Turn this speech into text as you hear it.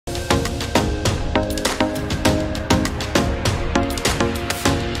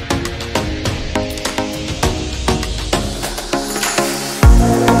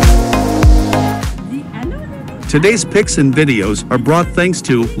Today's pics and videos are brought thanks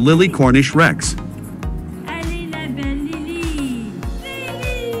to Lily Cornish Rex.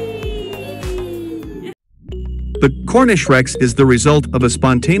 The Cornish Rex is the result of a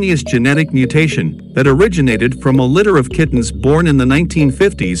spontaneous genetic mutation that originated from a litter of kittens born in the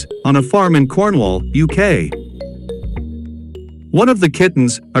 1950s on a farm in Cornwall, UK. One of the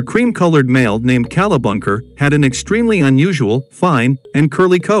kittens, a cream-colored male named Callabunker, had an extremely unusual, fine, and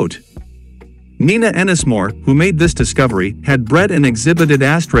curly coat. Nina Ennismore, who made this discovery, had bred and exhibited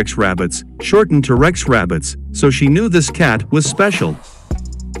Asterix rabbits, shortened to Rex rabbits, so she knew this cat was special.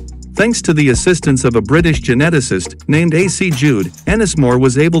 Thanks to the assistance of a British geneticist named A.C. Jude, Ennismore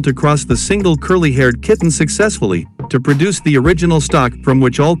was able to cross the single curly-haired kitten successfully to produce the original stock from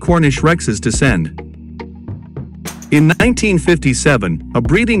which all Cornish Rexes descend. In 1957, a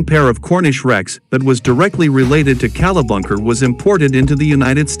breeding pair of Cornish Rex that was directly related to Callabunker was imported into the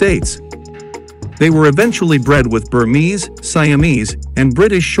United States. They were eventually bred with Burmese, Siamese, and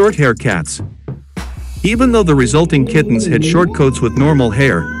British short-hair cats. Even though the resulting kittens had short coats with normal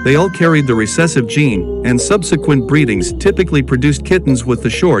hair, they all carried the recessive gene, and subsequent breedings typically produced kittens with the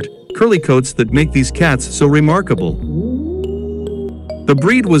short, curly coats that make these cats so remarkable. The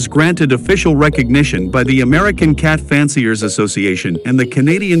breed was granted official recognition by the American Cat Fanciers Association and the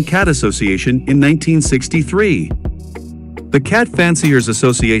Canadian Cat Association in 1963. The Cat Fanciers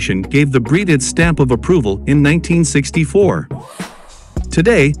Association gave the breed its stamp of approval in 1964.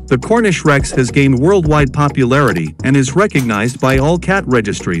 Today, the Cornish Rex has gained worldwide popularity and is recognized by all cat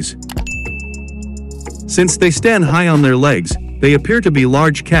registries. Since they stand high on their legs, they appear to be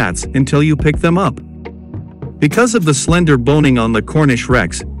large cats until you pick them up. Because of the slender boning on the Cornish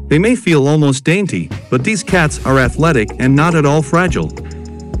Rex, they may feel almost dainty, but these cats are athletic and not at all fragile.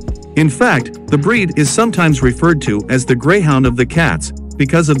 In fact, the breed is sometimes referred to as the greyhound of the cats,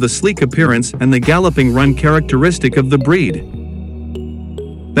 because of the sleek appearance and the galloping run characteristic of the breed.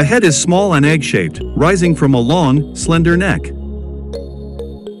 The head is small and egg-shaped, rising from a long, slender neck.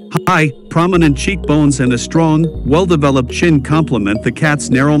 High, prominent cheekbones and a strong, well-developed chin complement the cat's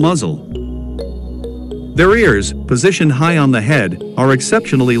narrow muzzle. Their ears, positioned high on the head, are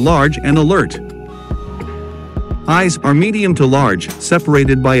exceptionally large and alert. Eyes are medium to large,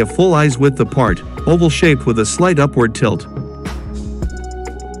 separated by a full eye's width apart, oval-shaped with a slight upward tilt.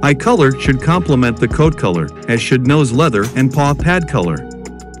 Eye color should complement the coat color, as should nose leather and paw pad color.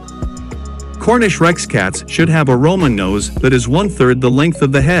 Cornish Rex cats should have a Roman nose that is 1/3 the length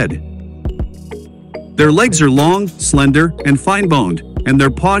of the head. Their legs are long, slender, and fine-boned, and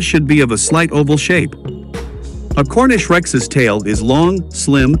their paws should be of a slight oval shape. A Cornish Rex's tail is long,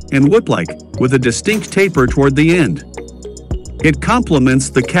 slim, and whip-like, with a distinct taper toward the end. It complements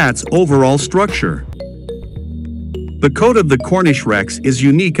the cat's overall structure. The coat of the Cornish Rex is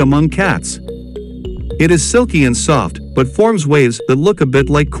unique among cats. It is silky and soft, but forms waves that look a bit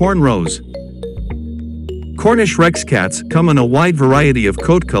like cornrows. Cornish Rex cats come in a wide variety of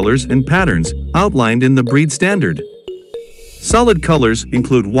coat colors and patterns, outlined in the breed standard. Solid colors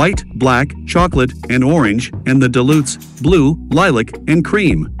include white, black, chocolate, and orange, and the dilutes, blue, lilac, and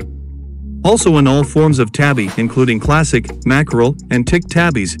cream. Also in all forms of tabby, including classic, mackerel, and tick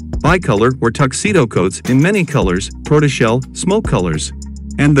tabbies, bicolor or tuxedo coats in many colors, tortoiseshell, smoke colors,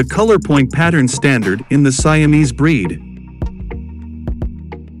 and the color point pattern standard in the Siamese breed.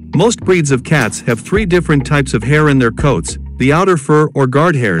 Most breeds of cats have 3 different types of hair in their coats: the outer fur or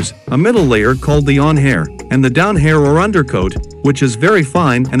guard hairs, a middle layer called the on hair, and the down hair or undercoat, which is very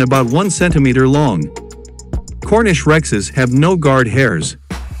fine and about 1 centimeter long. Cornish Rexes have no guard hairs.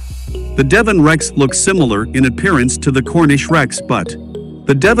 The Devon Rex looks similar in appearance to the Cornish Rex, but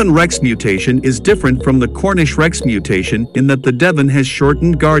the Devon Rex mutation is different from the Cornish Rex mutation in that the Devon has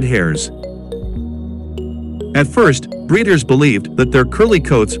shortened guard hairs. At first, breeders believed that their curly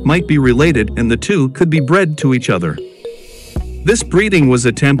coats might be related and the two could be bred to each other. This breeding was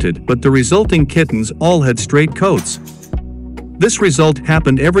attempted, but the resulting kittens all had straight coats. This result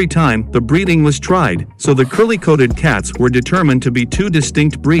happened every time the breeding was tried, so the curly-coated cats were determined to be 2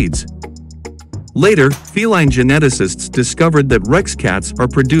 distinct breeds. Later, feline geneticists discovered that Rex cats are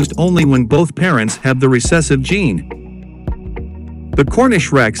produced only when both parents have the recessive gene. The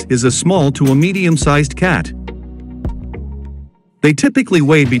Cornish Rex is a small to a medium-sized cat. They typically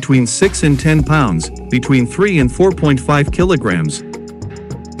weigh between 6 and 10 pounds, between 3 and 4.5 kilograms.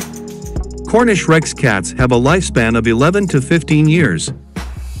 Cornish Rex cats have a lifespan of 11 to 15 years.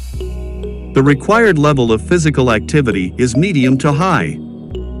 The required level of physical activity is medium to high.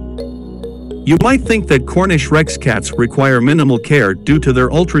 You might think that Cornish Rex cats require minimal care due to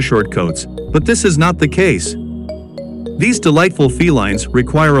their ultra-short coats, but this is not the case. These delightful felines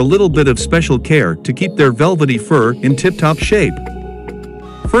require a little bit of special care to keep their velvety fur in tip-top shape.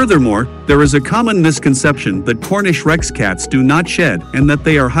 Furthermore, there is a common misconception that Cornish Rex cats do not shed and that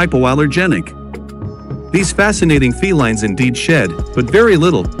they are hypoallergenic. These fascinating felines indeed shed, but very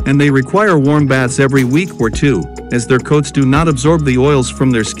little, and they require warm baths every week or two, as their coats do not absorb the oils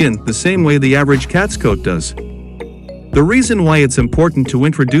from their skin the same way the average cat's coat does. The reason why it's important to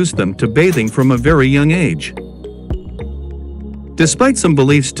introduce them to bathing from a very young age. Despite some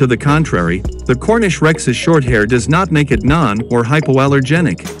beliefs to the contrary, the Cornish Rex's short hair does not make it non- or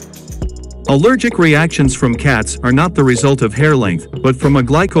hypoallergenic. Allergic reactions from cats are not the result of hair length, but from a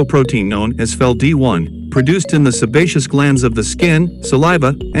glycoprotein known as FeL-D1, produced in the sebaceous glands of the skin,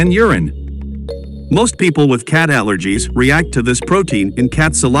 saliva, and urine. Most people with cat allergies react to this protein in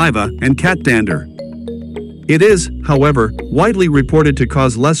cat saliva and cat dander. It is, however, widely reported to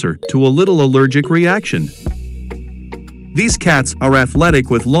cause lesser to a little allergic reaction. These cats are athletic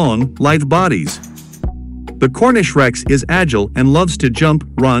with long, lithe bodies. The Cornish Rex is agile and loves to jump,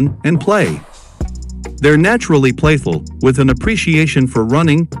 run, and play. They're naturally playful, with an appreciation for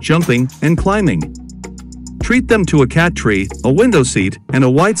running, jumping, and climbing. Treat them to a cat tree, a window seat, and a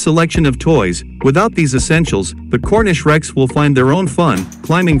wide selection of toys. Without these essentials, the Cornish Rex will find their own fun,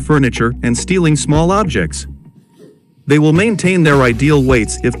 climbing furniture and stealing small objects. They will maintain their ideal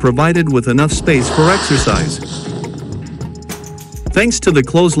weights if provided with enough space for exercise. Thanks to the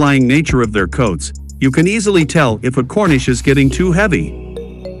close-lying nature of their coats, you can easily tell if a Cornish is getting too heavy.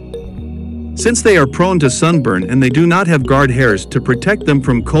 Since they are prone to sunburn and they do not have guard hairs to protect them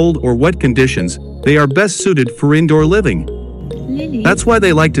from cold or wet conditions, they are best suited for indoor living. That's why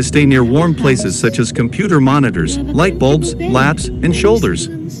they like to stay near warm places such as computer monitors, light bulbs, laps, and shoulders.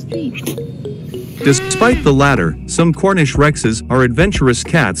 Despite the latter, some Cornish Rexes are adventurous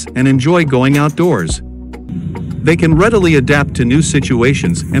cats and enjoy going outdoors. They can readily adapt to new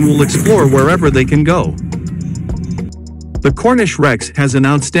situations and will explore wherever they can go. The Cornish Rex has an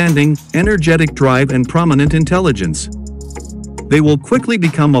outstanding, energetic drive and prominent intelligence. They will quickly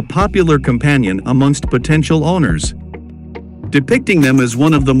become a popular companion amongst potential owners. Depicting them as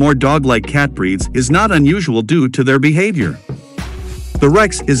one of the more dog-like cat breeds is not unusual due to their behavior. The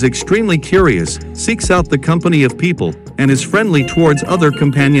Rex is extremely curious, seeks out the company of people, and is friendly towards other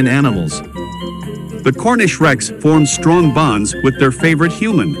companion animals. The Cornish Rex forms strong bonds with their favorite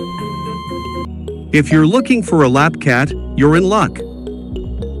human. If you're looking for a lap cat, you're in luck.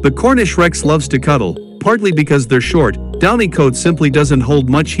 The Cornish Rex loves to cuddle, partly because their short, downy coat simply doesn't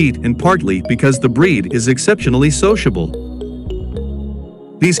hold much heat and partly because the breed is exceptionally sociable.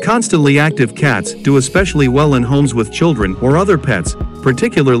 These constantly active cats do especially well in homes with children or other pets,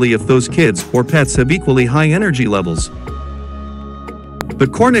 particularly if those kids or pets have equally high energy levels. The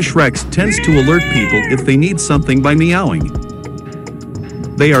Cornish Rex tends to alert people if they need something by meowing.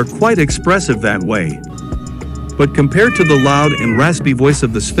 They are quite expressive that way. But compared to the loud and raspy voice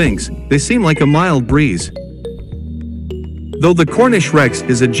of the Sphinx, they seem like a mild breeze. Though the Cornish Rex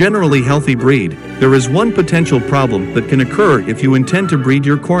is a generally healthy breed, there is one potential problem that can occur if you intend to breed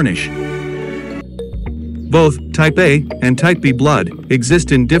your Cornish. Both type A and type B blood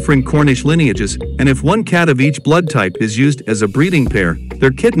exist in different Cornish lineages, and if one cat of each blood type is used as a breeding pair,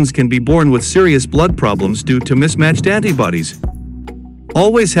 their kittens can be born with serious blood problems due to mismatched antibodies.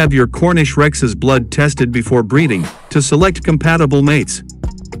 Always have your Cornish Rex's blood tested before breeding to select compatible mates.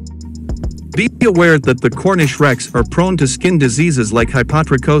 Be aware that the Cornish Rex are prone to skin diseases like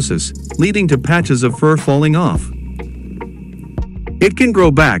hypotrichosis, leading to patches of fur falling off. It can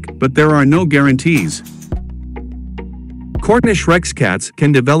grow back, but there are no guarantees. Cornish Rex cats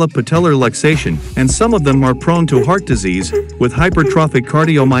can develop patellar luxation, and some of them are prone to heart disease, with hypertrophic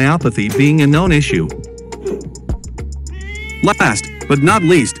cardiomyopathy being a known issue. Last, but not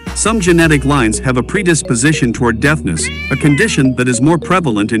least, some genetic lines have a predisposition toward deafness, a condition that is more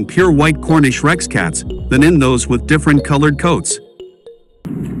prevalent in pure white Cornish Rex cats than in those with different colored coats.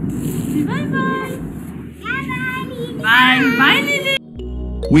 Bye.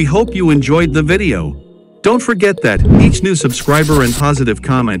 We hope you enjoyed the video. Don't forget that each new subscriber and positive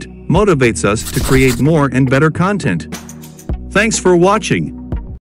comment motivates us to create more and better content. Thanks for watching.